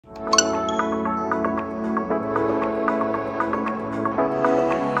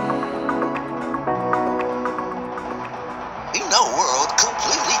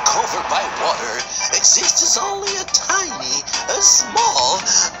is only a tiny, a small,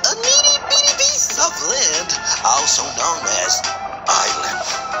 a needy-beady piece of land, also known as island.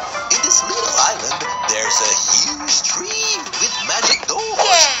 In this little island, there's a huge tree with magic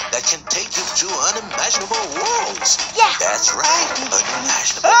doors that can take you to unimaginable worlds. Yeah. That's right,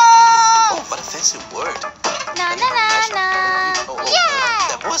 unimaginable. Oh, what a fancy word. Na na na na. Yeah.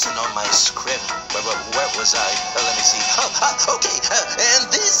 That wasn't on my script. Where was I? Let me see. Okay.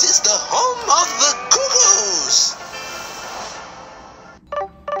 And this is the home of the Kukoos.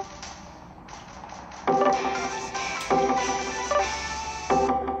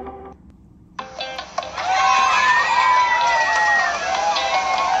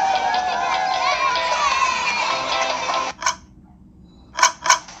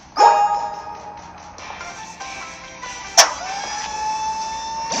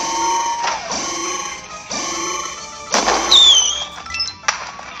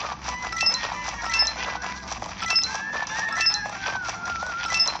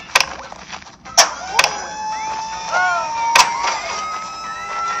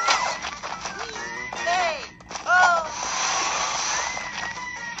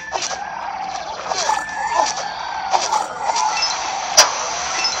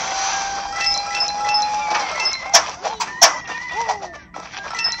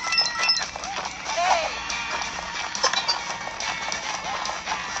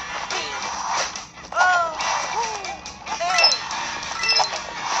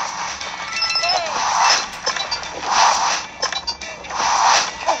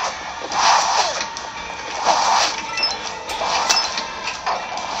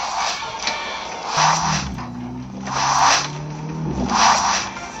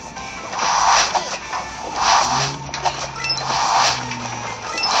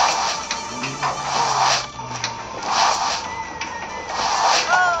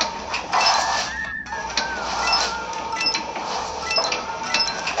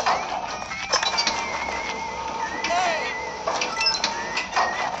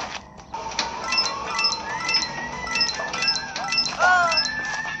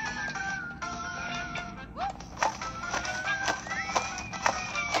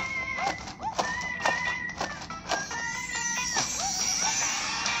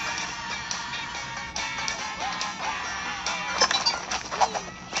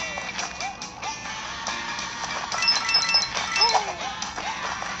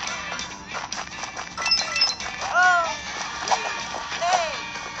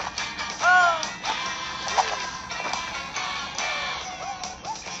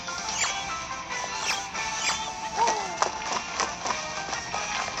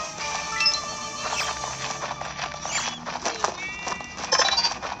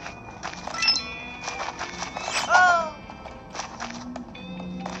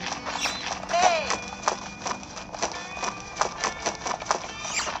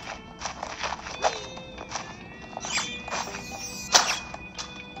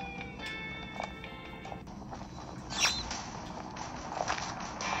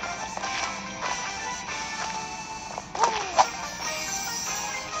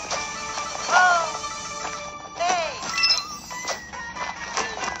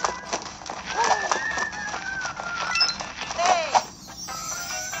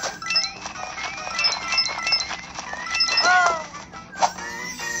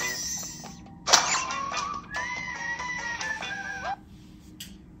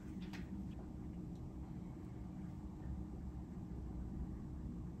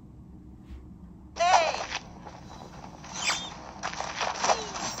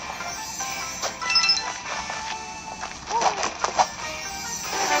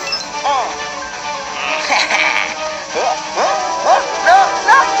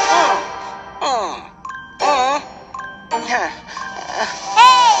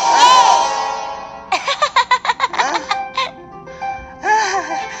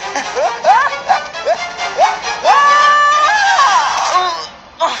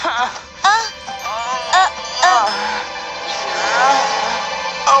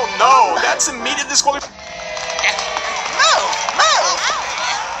 That's immediate disqualification. Move!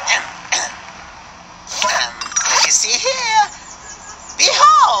 You see here?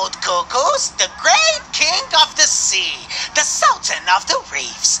 Behold, Kukoos, the great king of the sea, the sultan of the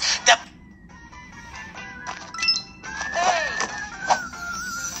reefs, the...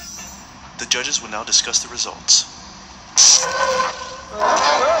 The judges will now discuss the results.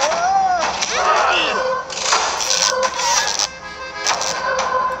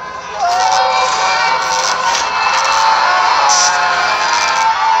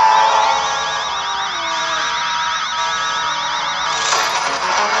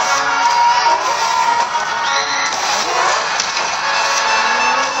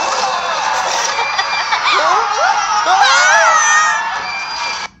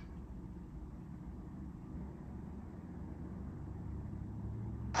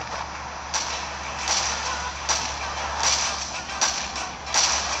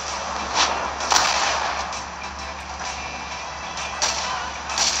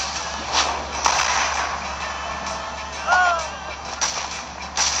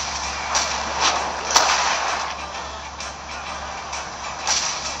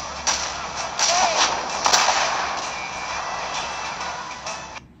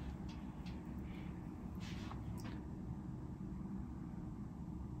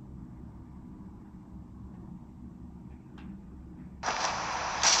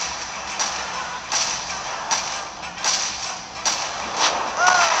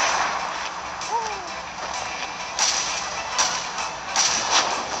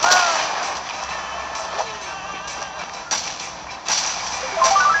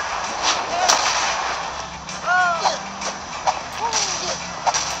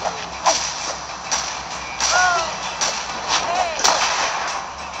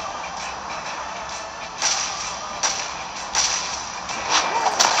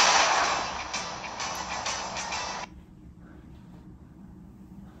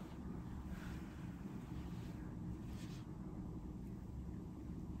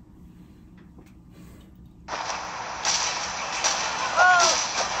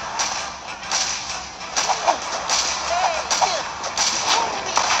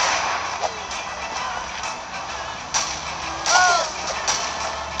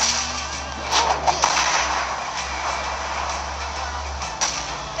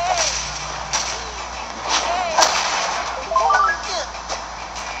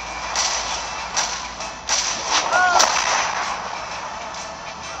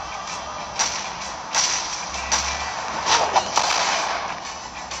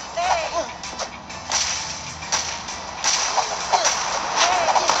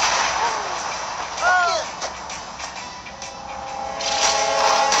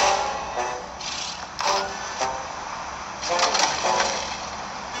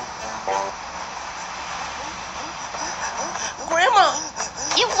 Grandma!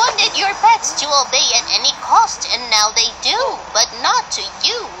 You wanted your pets to obey at any cost, and now they do, but not to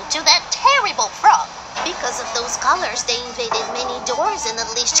you, to that terrible frog. Because of those colors, they invaded many doors and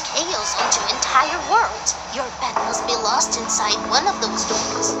unleashed chaos into entire worlds. Your pet must be lost inside one of those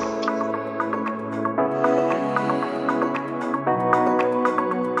doors.